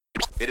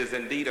It is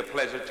indeed a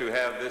pleasure to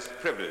have this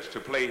privilege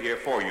to play here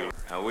for you.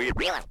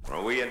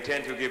 We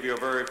intend to give you a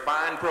very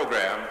fine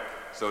program,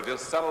 so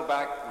just settle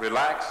back,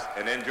 relax,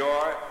 and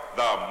enjoy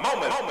the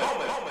moment.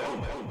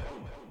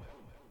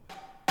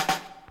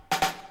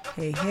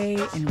 Hey,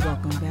 and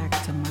welcome back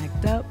to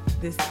Mic'd Up.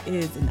 This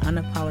is an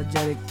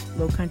unapologetic,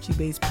 low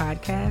country-based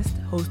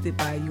podcast hosted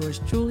by yours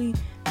truly,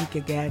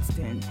 Mika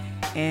Gadsden.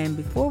 And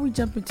before we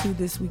jump into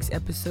this week's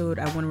episode,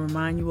 I want to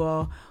remind you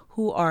all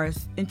who are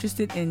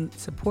interested in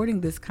supporting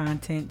this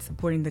content,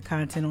 supporting the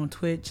content on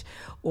Twitch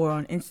or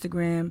on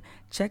Instagram,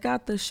 check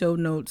out the show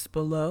notes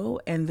below,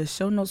 and the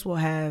show notes will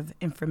have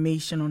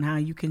information on how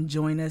you can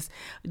join us,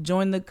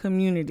 join the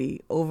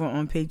community over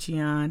on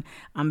Patreon.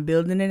 I'm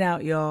building it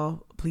out,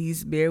 y'all.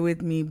 Please bear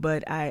with me,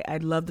 but I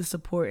love the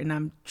support, and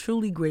I'm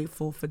truly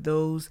grateful for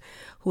those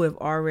who have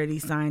already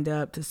signed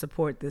up to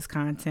support this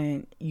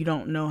content. You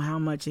don't know how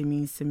much it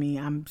means to me.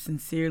 I'm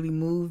sincerely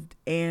moved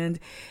and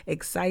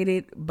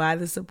excited by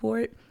the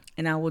support,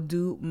 and I will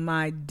do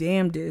my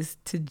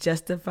damnedest to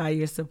justify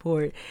your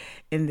support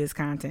in this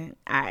content.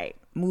 All right,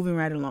 moving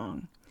right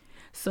along.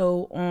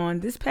 So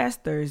on this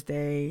past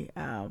Thursday,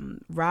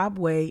 Rob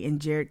Way and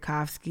Jared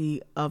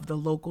Kofsky of the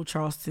local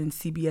Charleston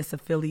CBS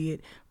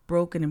affiliate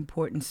broke an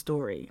important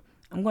story.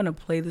 I'm going to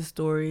play the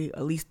story,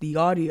 at least the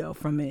audio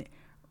from it,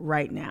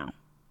 right now.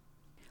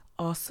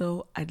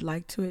 Also, I'd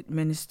like to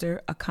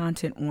administer a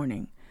content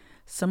warning.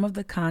 Some of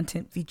the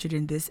content featured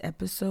in this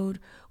episode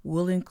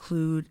will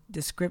include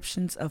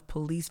descriptions of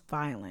police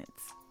violence.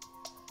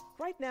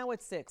 Right now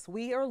at 6,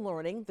 we are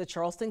learning the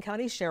Charleston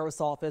County Sheriff's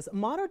Office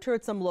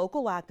monitored some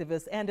local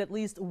activists and at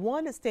least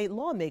one state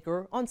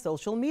lawmaker on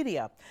social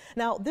media.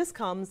 Now, this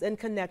comes in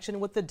connection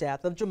with the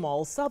death of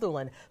Jamal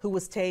Sutherland, who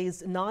was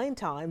tased 9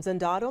 times and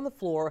died on the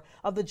floor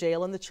of the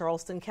jail in the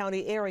Charleston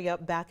County area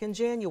back in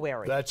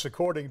January. That's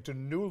according to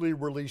newly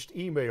released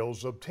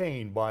emails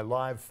obtained by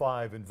Live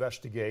 5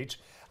 Investigates.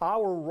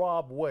 Our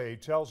Rob Way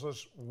tells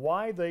us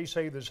why they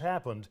say this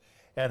happened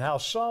and how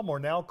some are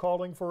now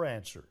calling for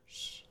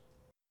answers.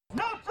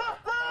 No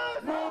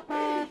justice! No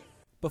peace!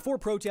 Before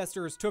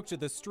protesters took to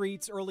the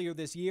streets earlier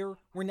this year,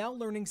 we're now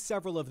learning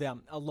several of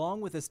them,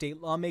 along with a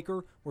state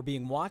lawmaker, were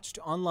being watched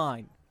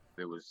online.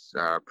 It was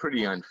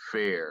pretty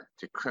unfair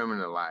to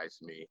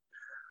criminalize me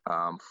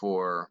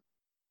for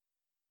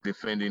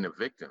defending a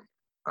victim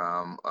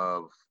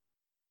of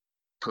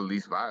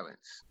police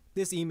violence.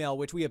 This email,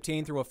 which we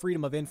obtained through a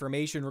Freedom of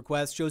Information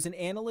request, shows an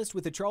analyst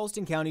with the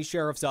Charleston County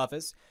Sheriff's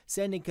Office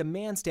sending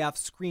command staff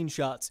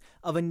screenshots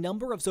of a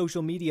number of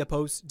social media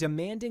posts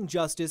demanding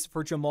justice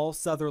for Jamal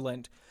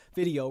Sutherland.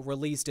 Video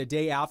released a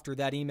day after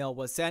that email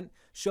was sent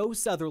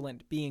shows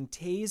Sutherland being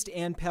tased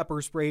and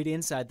pepper sprayed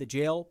inside the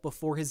jail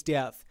before his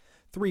death.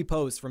 3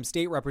 posts from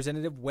State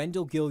Representative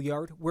Wendell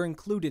Gilliard were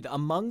included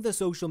among the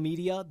social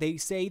media they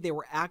say they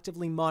were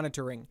actively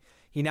monitoring.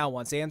 He now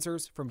wants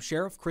answers from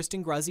Sheriff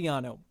Kristen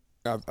Graziano.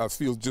 I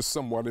feel just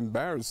somewhat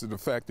embarrassed at the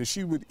fact that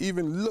she would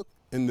even look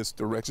in this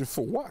direction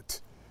for what?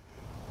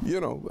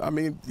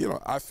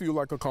 I feel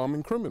like a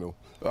common criminal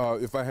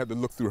if I had to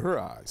look through her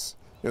eyes.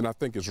 And I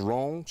think it's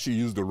wrong. She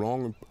used the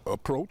wrong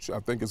approach.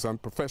 I think it's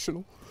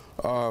unprofessional.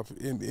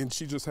 And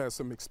she just has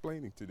some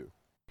explaining to do.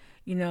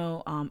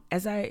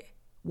 As I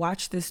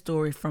watched this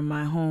story from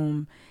my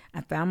home,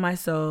 I found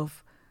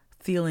myself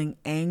feeling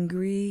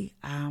angry.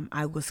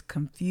 I was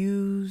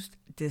confused,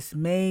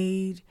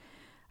 dismayed,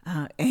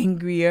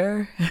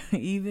 angrier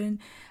even.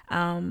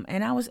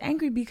 And I was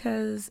angry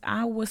because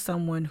I was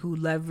someone who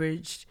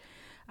leveraged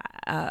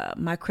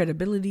my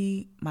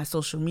credibility, my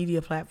social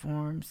media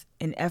platforms,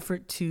 in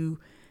effort to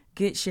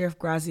get Sheriff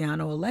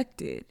Graziano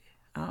elected.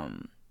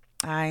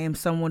 I am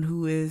someone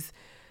who is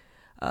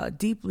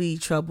deeply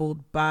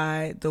troubled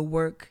by the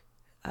work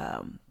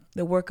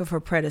of her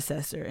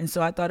predecessor. And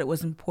so I thought it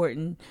was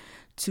important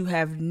to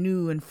have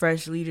new and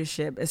fresh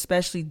leadership,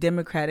 especially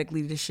Democratic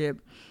leadership,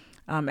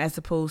 as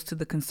opposed to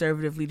the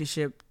conservative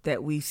leadership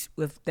that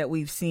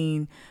we've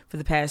seen for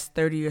the past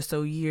 30 or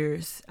so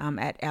years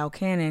at Al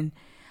Cannon.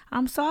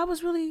 So I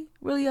was really,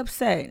 really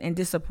upset and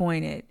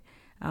disappointed.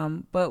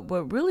 But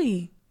what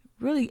really,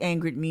 really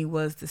angered me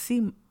was to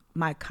see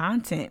my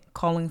content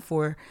calling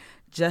for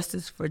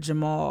justice for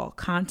Jamal,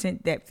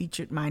 content that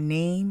featured my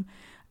name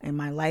and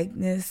my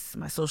likeness,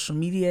 my social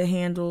media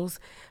handles,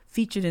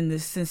 featured in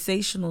this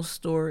sensational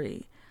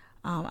story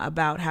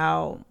about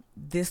how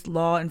this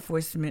law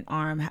enforcement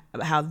arm,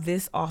 how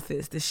this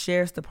office, the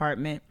sheriff's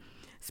department,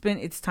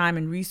 spent its time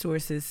and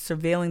resources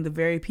surveilling the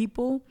very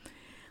people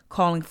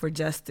calling for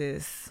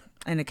justice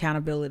and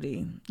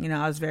accountability.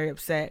 I was very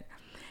upset.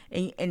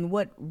 And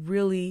what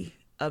really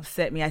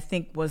upset me, I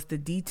think, was the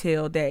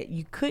detail that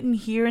you couldn't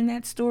hear in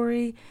that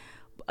story,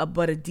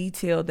 but a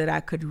detail that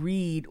I could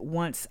read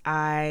once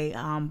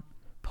I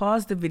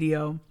paused the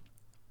video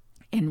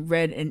and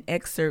read an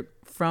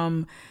excerpt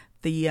from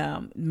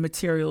the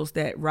materials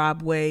that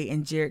Rob Way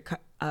and Jared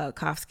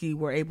Kofsky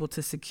were able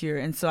to secure.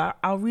 And so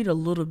I'll read a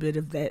little bit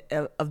of that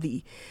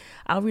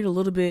I'll read a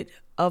little bit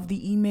of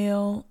the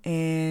email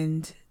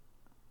and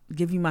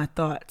give you my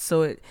thoughts.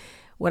 So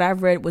what I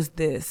read was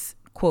this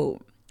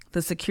quote: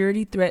 The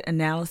Security Threat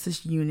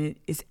Analysis Unit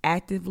is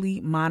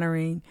actively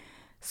monitoring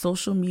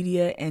social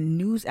media and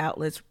news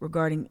outlets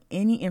regarding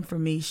any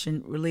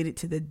information related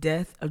to the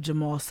death of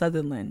Jamal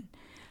Sutherland.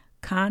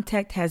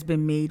 Contact has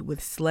been made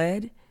with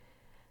SLED,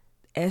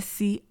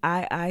 SCIIC,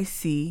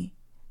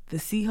 the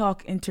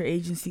Seahawk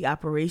Interagency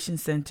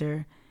Operations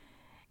Center,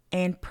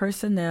 and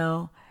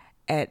personnel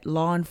at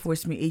law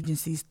enforcement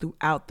agencies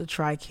throughout the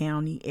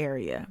Tri-County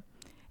area.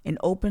 An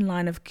open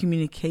line of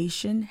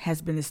communication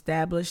has been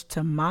established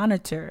to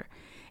monitor,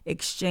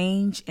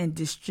 exchange, and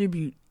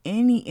distribute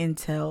any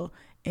intel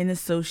in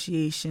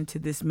association to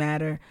this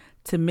matter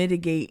to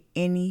mitigate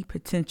any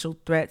potential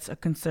threats or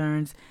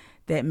concerns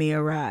that may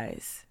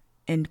arise.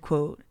 End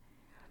quote.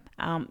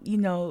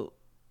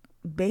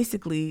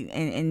 Basically,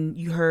 and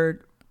you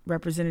heard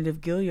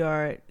Representative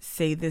Gilliard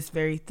say this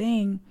very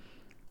thing,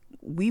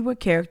 we were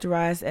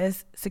characterized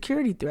as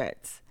security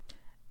threats.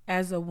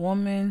 As a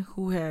woman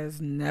who has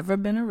never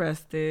been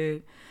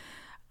arrested,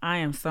 I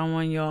am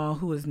someone, y'all,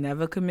 who has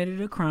never committed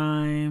a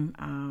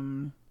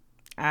crime.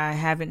 I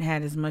haven't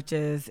had as much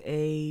as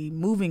a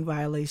moving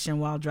violation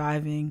while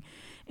driving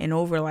in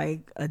over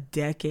like a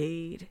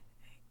decade.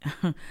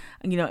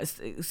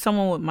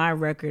 Someone with my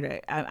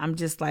record, I'm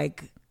just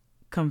like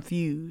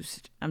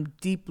confused. I'm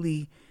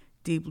deeply,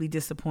 deeply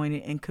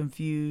disappointed and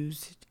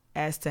confused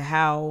as to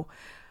how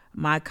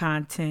my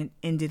content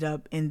ended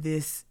up in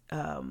this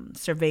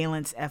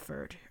surveillance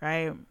effort,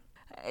 right?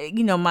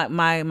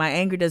 My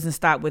anger doesn't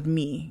stop with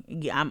me.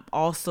 I'm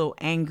also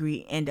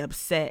angry and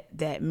upset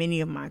that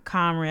many of my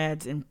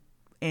comrades and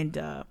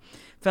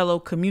fellow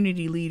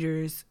community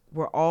leaders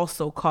were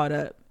also caught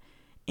up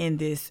in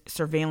this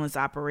surveillance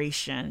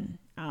operation.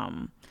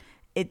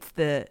 It's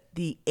the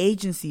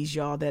agencies,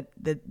 y'all, that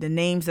the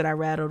names that I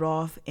rattled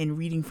off in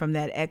reading from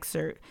that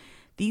excerpt.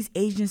 These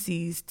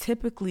agencies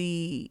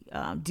typically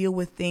deal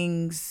with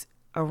things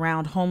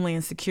around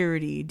homeland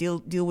security,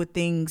 deal with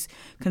things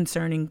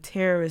concerning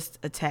terrorist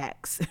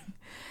attacks.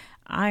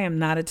 I am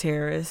not a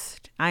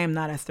terrorist. I am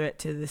not a threat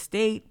to the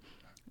state,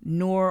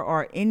 nor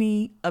are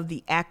any of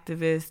the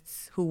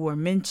activists who were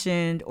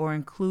mentioned or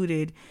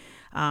included,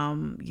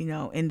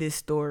 in this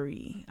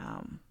story.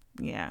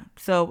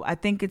 So I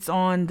think it's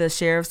on the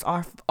sheriff's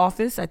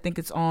office. I think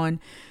it's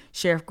on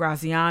Sheriff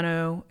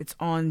Graziano. It's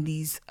on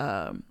these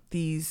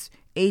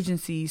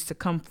agencies to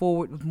come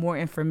forward with more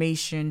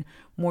information,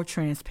 more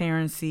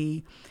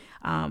transparency,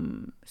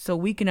 so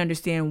we can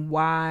understand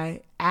why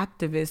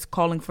activists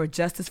calling for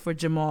justice for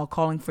Jamal,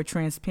 calling for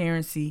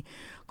transparency,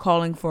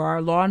 calling for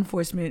our law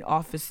enforcement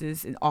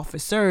offices and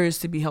officers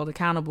to be held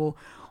accountable,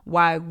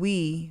 why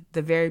we,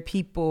 the very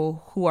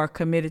people who are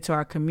committed to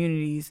our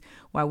communities,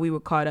 why we were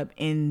caught up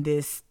in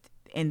this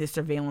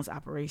surveillance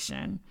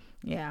operation.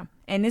 Yeah.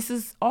 And this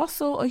is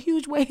also a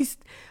huge waste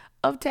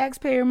of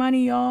taxpayer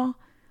money, y'all.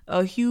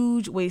 A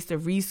huge waste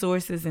of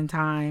resources and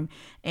time.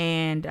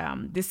 And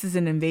this is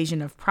an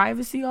invasion of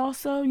privacy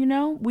also,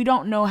 We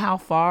don't know how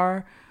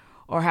far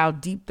or how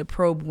deep the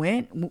probe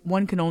went.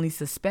 One can only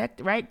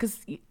suspect, right?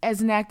 Because as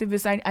an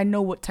activist, I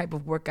know what type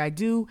of work I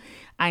do.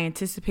 I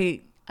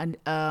anticipate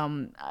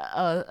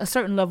a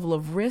certain level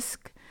of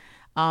risk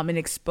and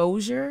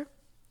exposure.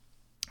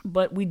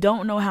 But we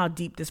don't know how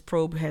deep this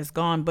probe has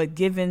gone. But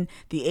given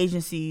the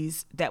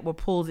agencies that were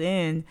pulled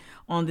in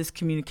on this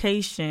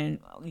communication,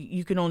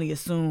 you can only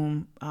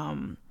assume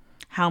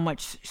how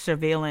much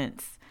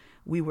surveillance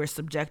we were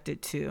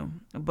subjected to.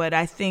 But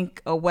I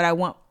think what I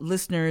want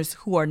listeners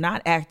who are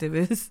not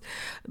activists,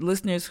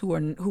 listeners who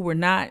were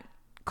not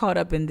caught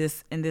up in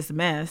this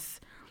mess,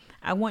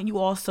 I want you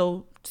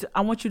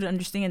to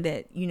understand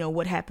that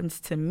what happens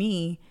to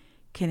me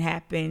can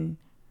happen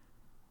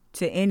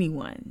to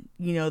anyone.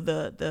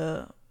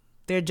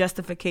 Their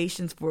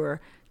justifications for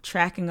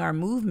tracking our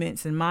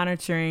movements and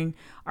monitoring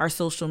our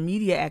social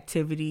media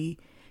activity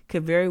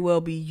could very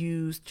well be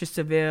used to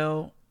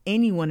surveil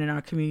anyone in our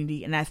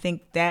community. And I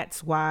think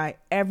that's why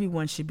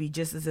everyone should be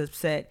just as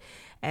upset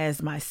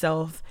as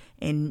myself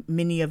and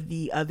many of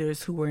the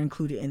others who were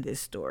included in this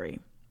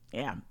story.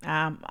 Yeah.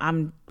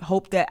 I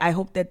hope that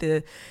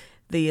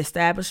the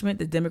establishment,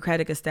 the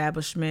Democratic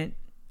establishment,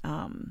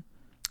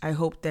 I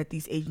hope that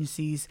these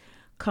agencies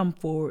come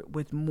forward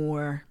with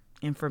more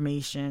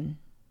information.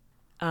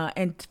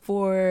 And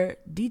for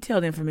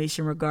detailed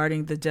information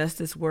regarding the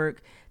justice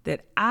work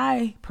that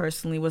I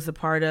personally was a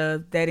part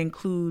of, that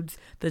includes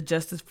the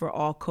Justice for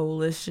All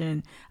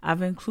Coalition,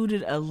 I've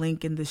included a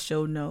link in the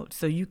show notes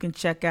so you can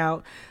check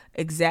out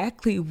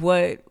exactly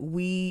what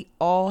we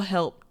all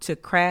helped to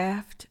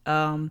craft,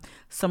 some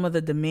of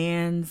the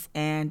demands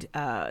and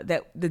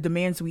the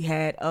demands we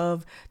had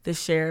of the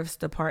Sheriff's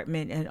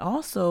Department, and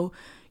also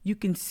you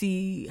can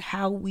see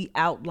how we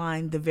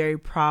outlined the very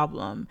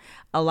problem.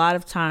 A lot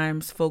of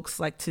times folks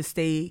like to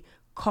stay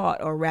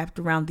caught or wrapped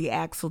around the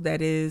axle that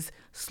is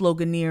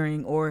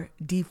sloganeering or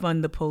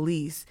defund the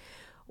police.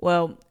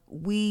 Well,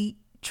 we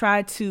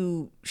try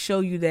to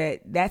show you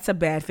that that's a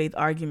bad faith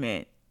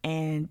argument.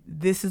 And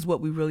this is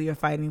what we really are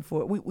fighting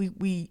for.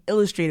 We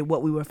illustrated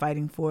what we were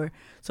fighting for.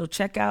 So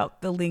check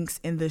out the links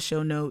in the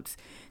show notes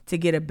to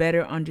get a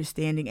better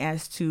understanding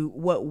as to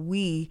what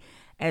we,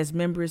 as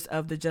members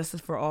of the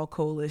Justice for All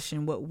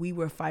Coalition, what we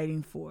were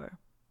fighting for.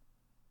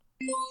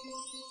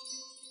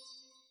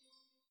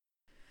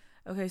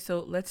 Okay, so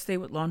let's stay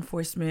with law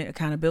enforcement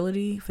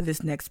accountability for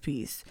this next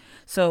piece.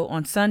 So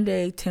on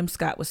Sunday, Tim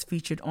Scott was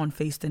featured on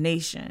Face the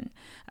Nation.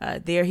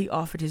 There he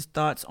offered his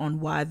thoughts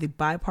on why the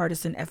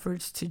bipartisan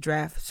efforts to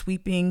draft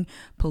sweeping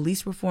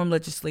police reform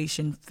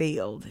legislation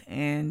failed.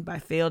 And by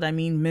failed, I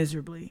mean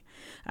miserably.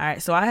 All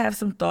right, so I have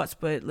some thoughts,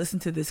 but listen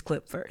to this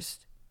clip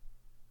first.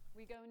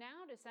 We go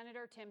now to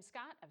Senator Tim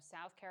Scott of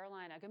South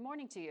Carolina. Good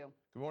morning to you.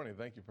 Good morning.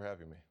 Thank you for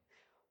having me.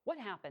 What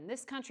happened?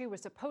 This country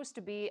was supposed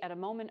to be at a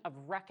moment of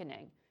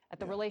reckoning at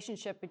the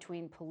relationship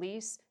between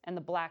police and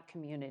the Black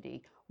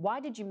community. Why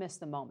did you miss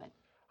the moment?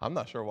 I'm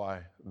not sure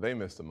why they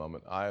missed the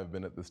moment. I have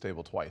been at this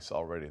table twice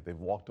already. They've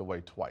walked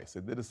away twice.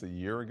 They did this a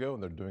year ago,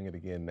 and they're doing it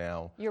again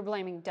now. You're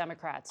blaming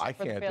Democrats for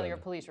the failure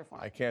of police reform.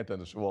 I can't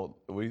understand. Well,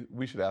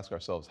 we should ask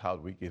ourselves, how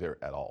did we get here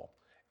at all?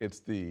 It's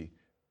the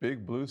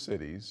big blue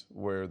cities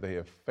where they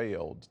have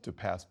failed to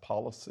pass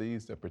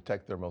policies that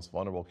protect their most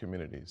vulnerable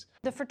communities.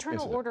 The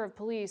Fraternal Order of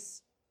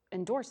Police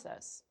endorsed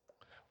this.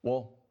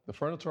 Well, the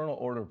Fraternal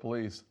Order of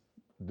Police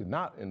did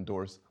not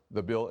endorse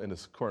the bill in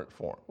its current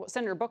form. Well,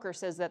 Senator Booker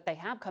says that they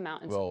have come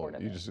out in support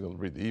of it. Well, you just going to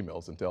read the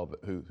emails and tell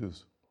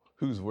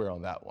who's where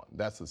on that one.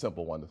 That's a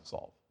simple one to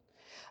solve.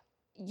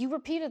 You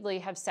repeatedly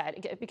have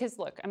said, because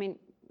look, I mean,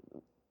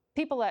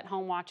 people at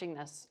home watching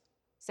this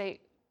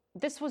say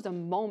this was a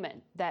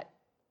moment that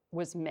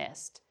was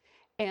missed.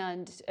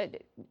 And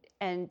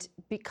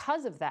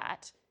because of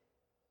that,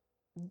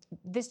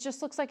 this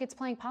just looks like it's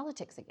playing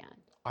politics again.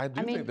 I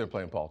think they're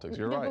playing politics.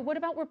 You're right. But what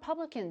about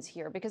Republicans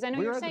here? Because I know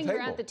you're saying you're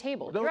at the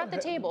table. You're at the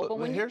table, but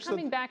when you're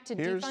coming back to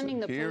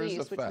defunding the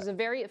police, which was a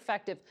very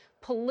effective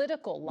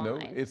political line. No,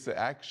 it's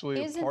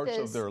actually parts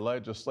of their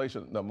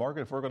legislation. Now,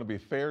 Margaret, if we're going to be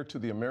fair to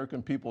the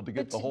American people to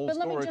get the whole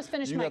story,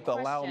 you have to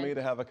allow me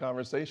to have a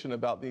conversation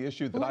about the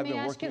issue that I've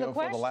been working on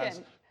for the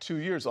last 2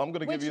 years. So I'm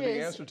going to give you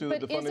the answer to the defunding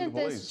the police. But isn't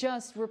this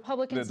just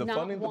Republicans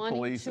not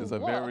wanting to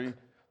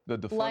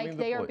look like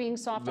they are being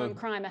soft on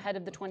crime ahead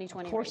of the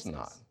 2020 races? Of course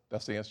not.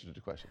 That's the answer to the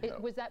question. No.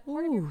 Was that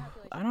part of your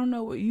calculation? I don't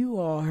know what you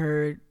all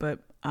heard, but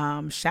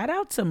shout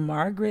out to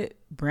Margaret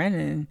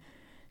Brennan.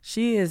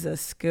 She is a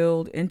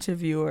skilled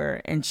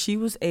interviewer, and she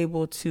was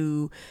able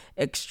to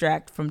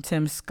extract from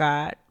Tim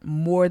Scott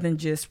more than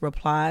just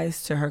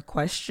replies to her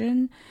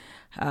question.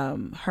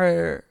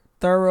 Her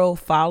thorough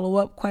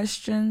follow-up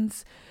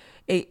questions,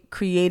 it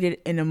created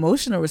an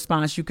emotional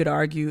response, you could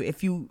argue.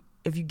 If you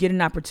get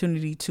an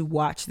opportunity to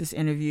watch this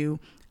interview,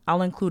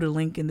 I'll include a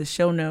link in the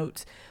show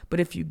notes. But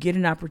if you get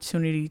an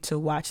opportunity to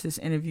watch this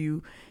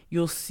interview,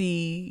 you'll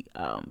see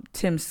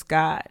Tim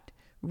Scott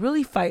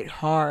really fight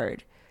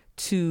hard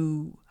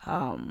to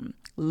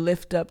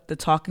lift up the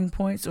talking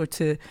points, or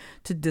to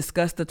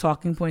discuss the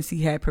talking points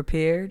he had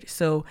prepared.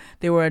 So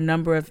there were a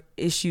number of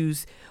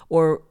issues,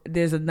 or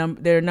there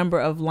are a number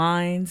of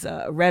lines,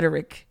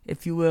 rhetoric,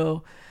 if you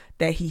will,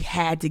 that he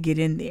had to get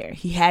in there.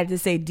 He had to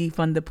say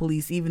defund the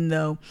police, even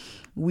though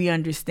we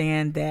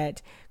understand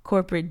that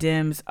corporate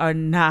Dems are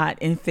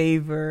not in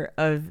favor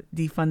of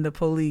defund the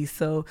police.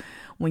 So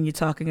when you're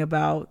talking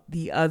about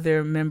the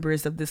other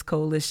members of this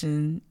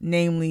coalition,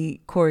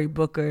 namely Cory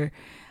Booker,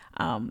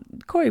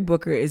 Cory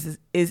Booker is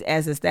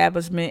as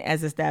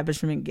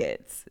establishment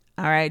gets.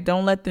 All right.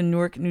 Don't let the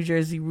Newark, New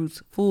Jersey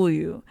roots fool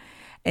you.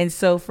 And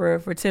so for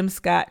Tim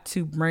Scott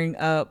to bring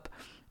up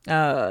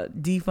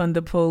defund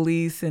the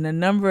police and a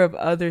number of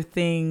other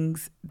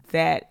things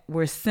that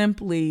were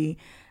simply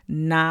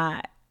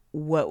not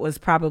what was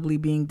probably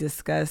being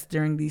discussed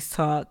during these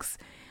talks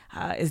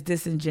is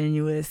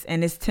disingenuous.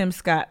 And it's Tim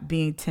Scott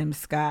being Tim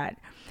Scott.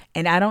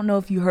 And I don't know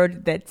if you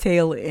heard that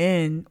tail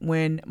end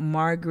when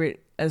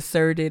Margaret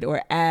asserted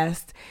or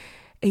asked,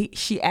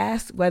 she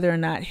asked whether or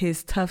not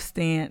his tough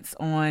stance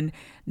on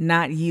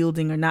not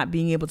yielding or not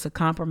being able to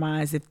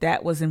compromise, if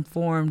that was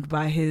informed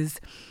by his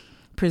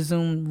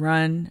presumed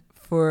run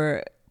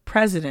for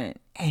president.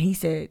 And he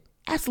said,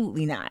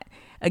 absolutely not.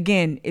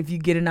 Again, if you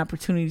get an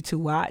opportunity to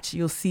watch,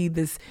 you'll see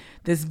this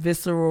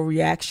visceral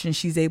reaction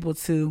she's able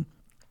to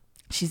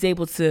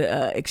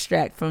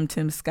extract from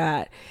Tim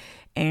Scott.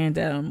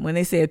 And when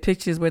they say a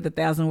picture is worth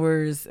 1,000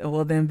 words,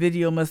 well, then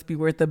video must be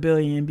worth 1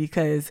 billion,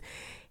 because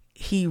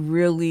he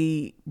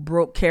really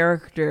broke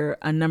character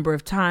a number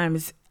of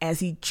times as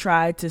he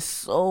tried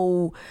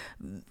to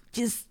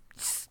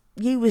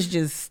he was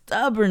just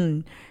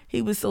stubborn.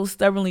 He was so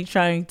stubbornly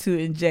trying to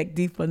inject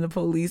defund the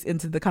police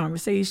into the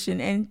conversation.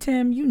 And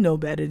Tim, you know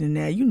better than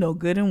that. You know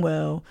good and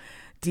well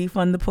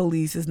defund the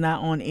police is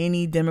not on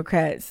any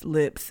Democrats'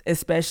 lips,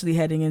 especially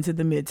heading into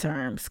the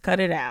midterms. Cut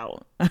it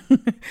out.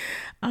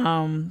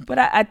 But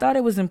I thought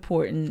it was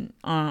important,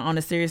 on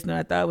a serious note,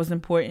 I thought it was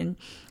important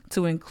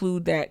to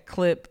include that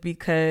clip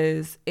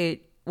because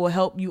it will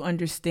help you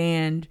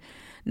understand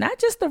not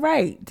just the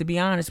right, to be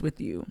honest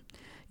with you.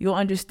 You'll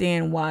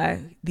understand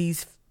why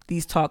these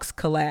these talks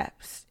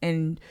collapse.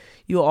 And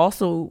you'll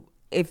also,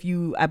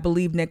 I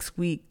believe next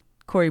week,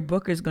 Cory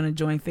Booker is going to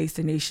join Face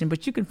the Nation,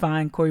 but you can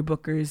find Cory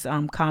Booker's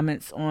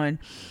comments on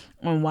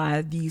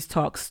why these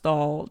talks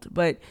stalled.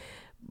 But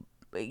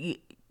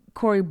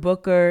Cory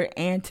Booker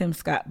and Tim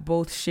Scott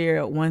both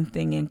share one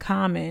thing in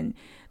common.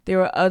 There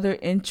are other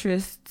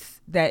interests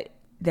that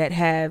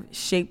have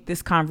shaped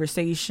this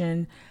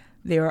conversation.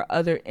 There are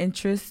other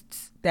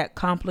interests that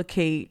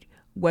complicate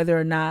whether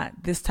or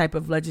not this type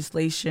of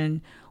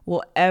legislation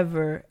will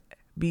ever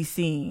be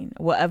seen,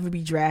 will ever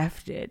be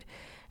drafted.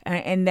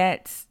 And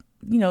that's,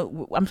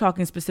 I'm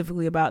talking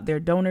specifically about their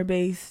donor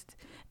base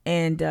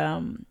and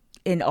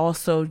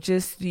also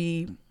just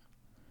the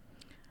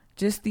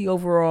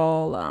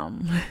overall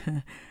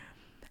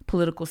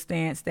political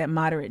stance that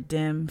moderate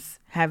Dems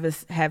have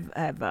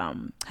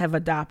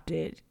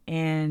adopted.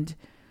 And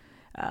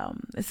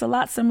it's a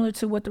lot similar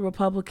to what the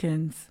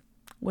Republicans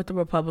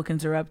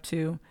are up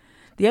to.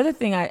 The other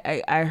thing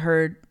I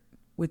heard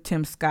with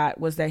Tim Scott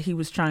was that he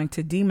was trying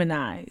to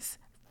demonize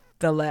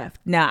the left.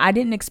 Now, I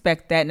didn't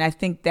expect that, and I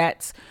think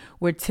that's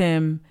where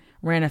Tim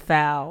ran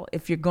afoul.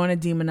 If you're going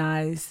to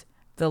demonize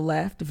the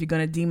left, if you're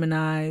going to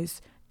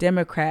demonize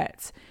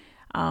Democrats,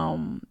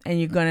 and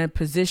you're going to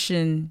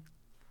position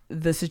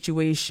the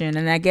situation,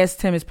 and I guess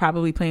Tim is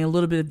probably playing a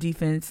little bit of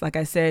defense. Like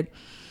I said,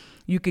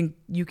 you can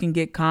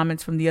get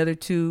comments from the other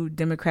two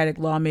Democratic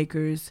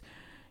lawmakers.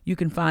 You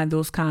can find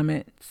those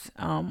comments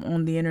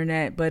on the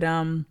internet. But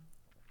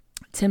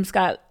Tim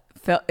Scott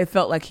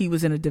felt like he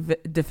was in a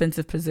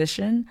defensive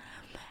position,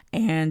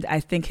 and I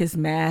think his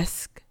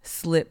mask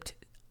slipped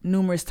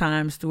numerous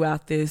times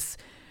throughout this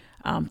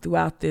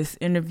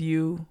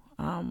interview.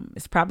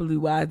 It's probably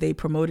why they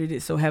promoted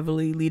it so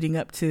heavily leading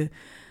up to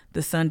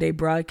the Sunday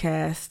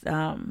broadcast.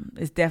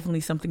 It's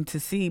definitely something to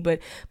see.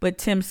 But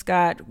Tim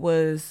Scott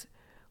was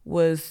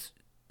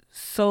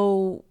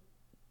so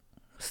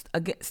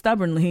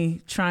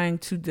stubbornly trying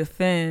to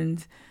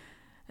defend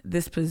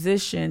this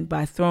position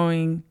by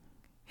throwing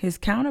his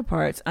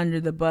counterparts under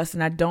the bus,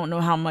 and I don't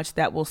know how much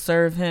that will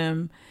serve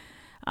him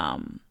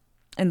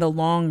in the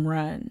long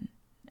run.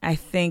 I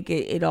think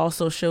it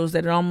also shows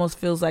that it almost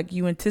feels like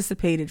you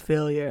anticipated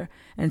failure,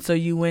 and so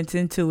you went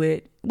into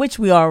it, which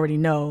we already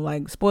know.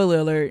 Like, spoiler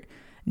alert,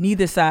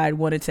 neither side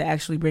wanted to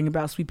actually bring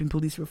about sweeping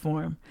police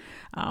reform.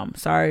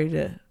 Sorry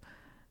to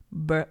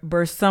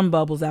burst some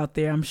bubbles out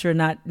there. I'm sure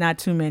not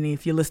too many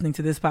if you're listening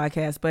to this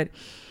podcast,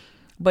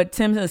 but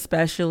Tim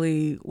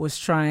especially was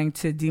trying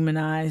to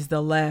demonize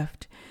the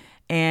left.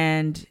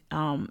 And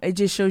it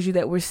just shows you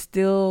that we're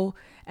still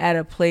at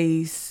a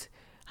place,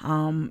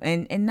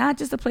 and not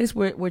just a place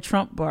where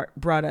Trump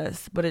brought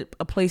us, but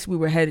a place we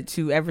were headed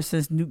to ever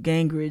since Newt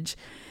Gingrich,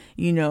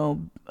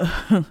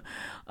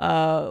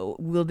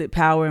 wielded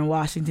power in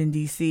Washington,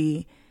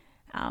 D.C.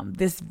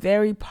 This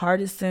very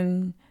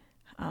partisan,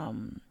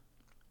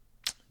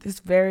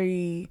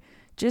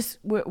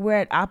 we're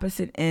at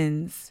opposite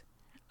ends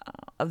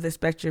of the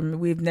spectrum.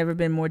 We've never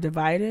been more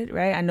divided,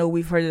 right? I know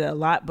we've heard it a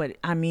lot, but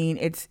I mean,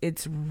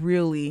 it's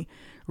really,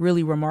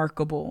 really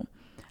remarkable.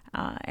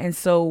 And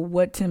so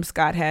what Tim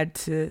Scott had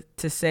to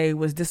say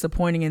was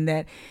disappointing in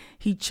that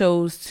he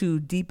chose to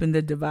deepen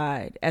the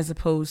divide as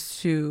opposed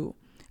to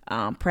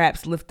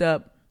perhaps lift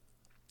up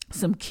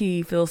some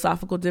key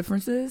philosophical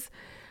differences.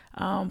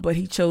 But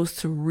he chose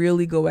to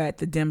really go at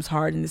the Dems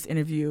hard in this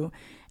interview.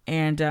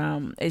 And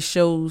it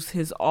shows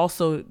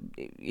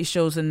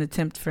an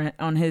attempt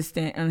on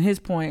his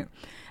point,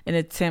 an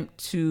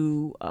attempt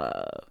to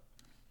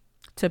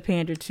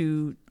pander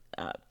to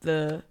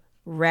the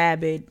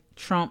rabid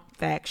Trump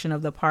faction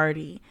of the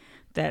party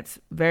that's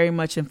very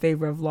much in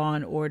favor of law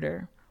and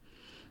order.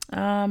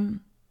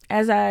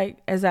 As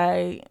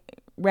I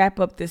wrap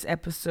up this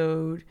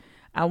episode,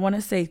 I want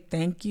to say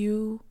thank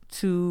you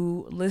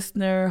to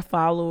listener,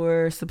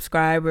 follower,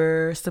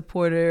 subscriber,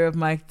 supporter of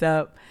Mic'd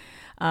Up.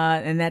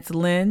 And that's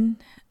Lynn.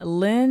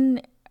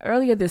 Lynn,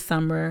 earlier this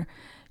summer,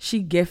 she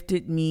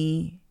gifted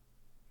me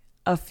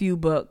a few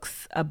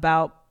books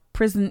about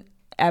prison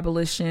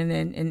abolition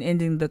and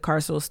ending the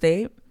carceral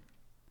state.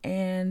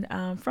 And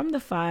from the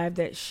 5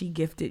 that she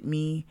gifted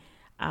me,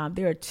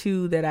 there are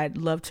 2 that I'd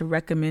love to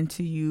recommend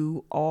to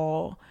you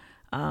all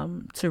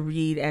to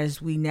read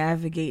as we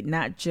navigate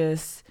not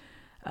just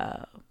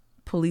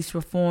police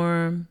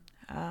reform,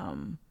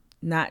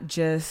 not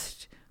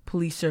just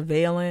police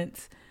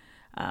surveillance,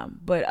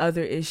 but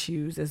other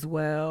issues as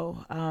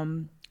well.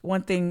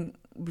 One thing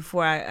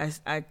before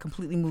I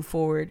completely move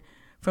forward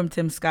from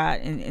Tim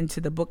Scott and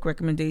into the book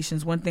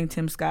recommendations, one thing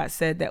Tim Scott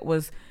said that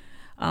was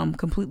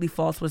completely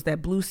false was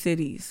that blue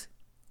cities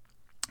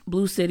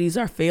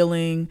are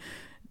failing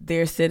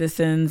their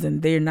citizens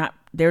and they're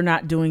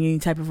not doing any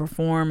type of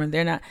reform, and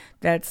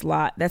that's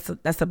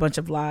a bunch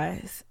of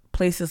lies.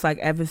 Places like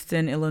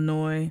Evanston,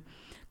 Illinois,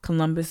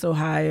 Columbus,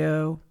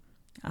 Ohio,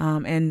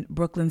 and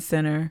Brooklyn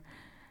Center,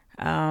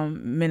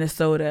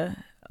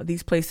 Minnesota,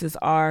 these places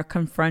are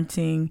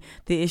confronting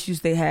the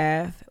issues they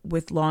have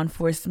with law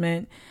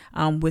enforcement,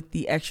 with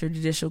the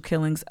extrajudicial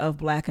killings of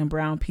Black and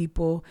brown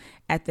people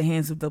at the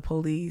hands of the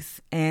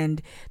police.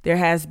 And there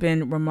has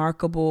been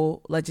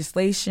remarkable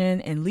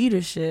legislation and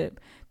leadership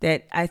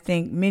that I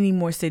think many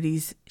more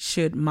cities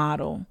should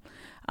model.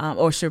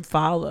 Or should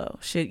follow.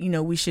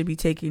 We should be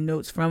taking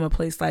notes from a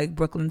place like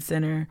Brooklyn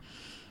Center,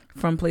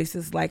 from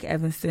places like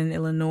Evanston,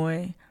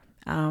 Illinois.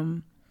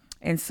 And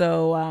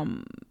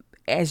so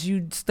as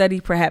you study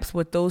perhaps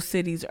what those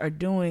cities are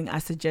doing, I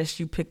suggest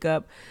you pick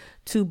up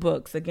 2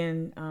 books.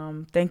 Again,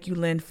 thank you,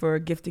 Lynn, for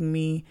gifting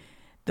me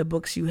the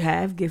books you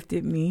have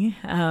gifted me.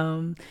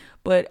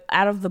 But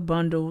out of the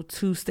bundle,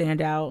 2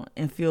 stand out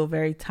and feel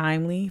very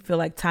timely, feel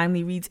like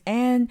timely reads,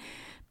 and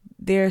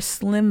they're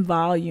slim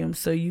volumes,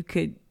 so you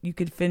could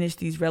finish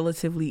these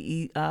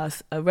relatively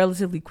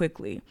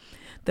quickly.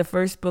 The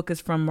first book is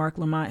from Marc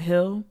Lamont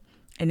Hill,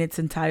 and it's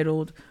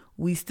entitled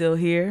 "We Still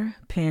Here: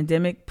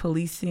 Pandemic,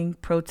 Policing,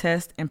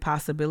 Protest, and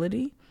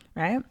Possibility."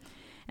 Right,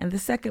 and the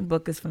second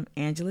book is from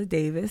Angela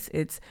Davis.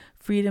 It's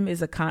 "Freedom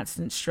is a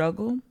Constant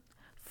Struggle: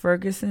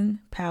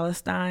 Ferguson,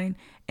 Palestine,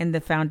 and the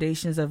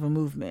Foundations of a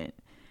Movement,"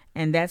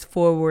 and that's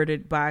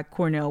forwarded by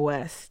Cornel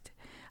West.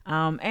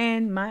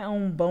 And my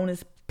own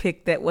bonus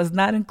pick that was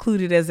not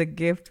included as a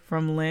gift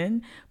from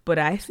Lynn, but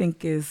I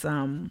think is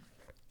an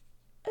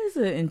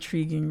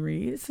intriguing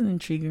read. It's an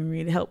intriguing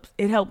read.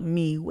 It helped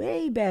me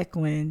way back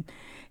when,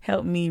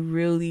 helped me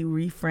really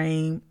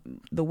reframe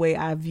the way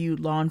I viewed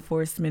law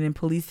enforcement and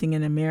policing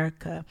in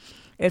America.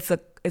 It's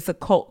a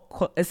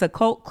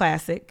cult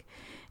classic.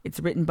 It's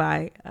written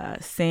by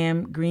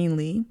Sam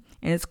Greenlee,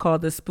 and it's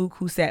called "The Spook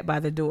Who Sat by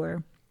the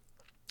Door."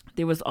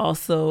 There was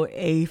also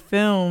a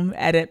film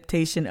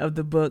adaptation of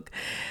the book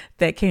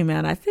that came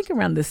out, I think,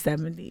 around the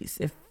 70s,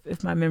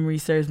 if my memory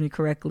serves me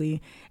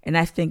correctly. And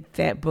I think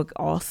that book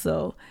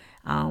also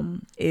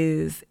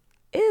is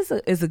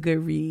a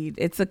good read.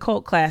 It's a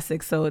cult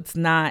classic, so it's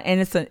not, and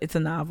it's a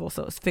novel,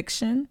 so it's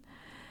fiction.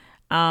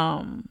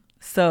 That's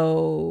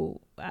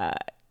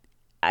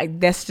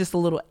just a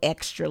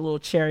little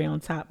cherry on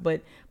top.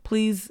 But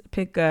please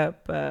pick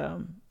up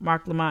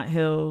Marc Lamont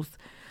Hill's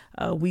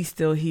 "We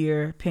Still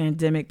Here: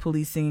 Pandemic,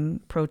 Policing,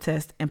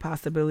 Protest, and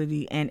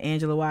Possibility," and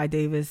Angela Y.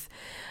 Davis,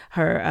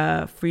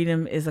 her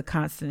 "Freedom is a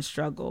Constant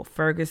Struggle: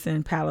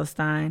 Ferguson,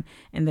 Palestine,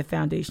 and the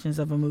Foundations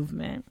of a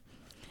Movement."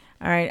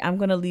 All right, I'm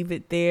going to leave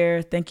it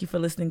there. Thank you for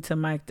listening to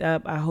Mic'd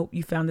Up. I hope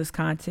you found this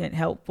content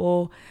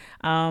helpful.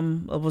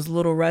 It was a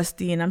little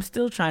rusty, and I'm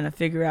still trying to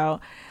figure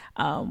out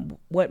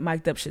what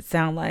Mic'd Up should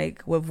sound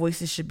like, what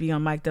voices should be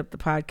on Mic'd Up, the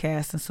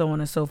podcast, and so on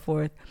and so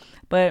forth.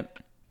 But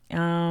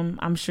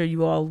I'm sure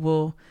you all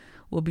will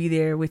be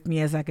there with me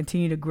as I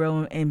continue to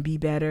grow and be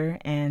better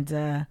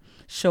and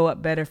show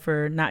up better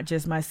for not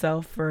just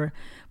myself, for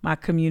my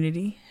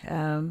community.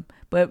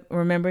 But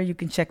remember, you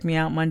can check me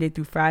out Monday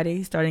through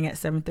Friday, starting at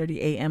 7:30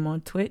 a.m.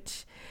 on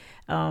Twitch.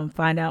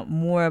 Find out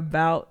more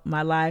about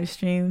my live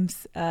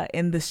streams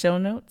in the show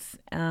notes.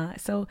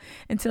 So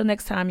until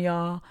next time,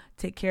 y'all,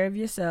 take care of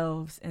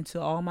yourselves. And to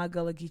all my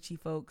Gullah Geechee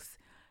folks,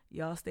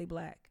 y'all stay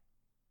Black.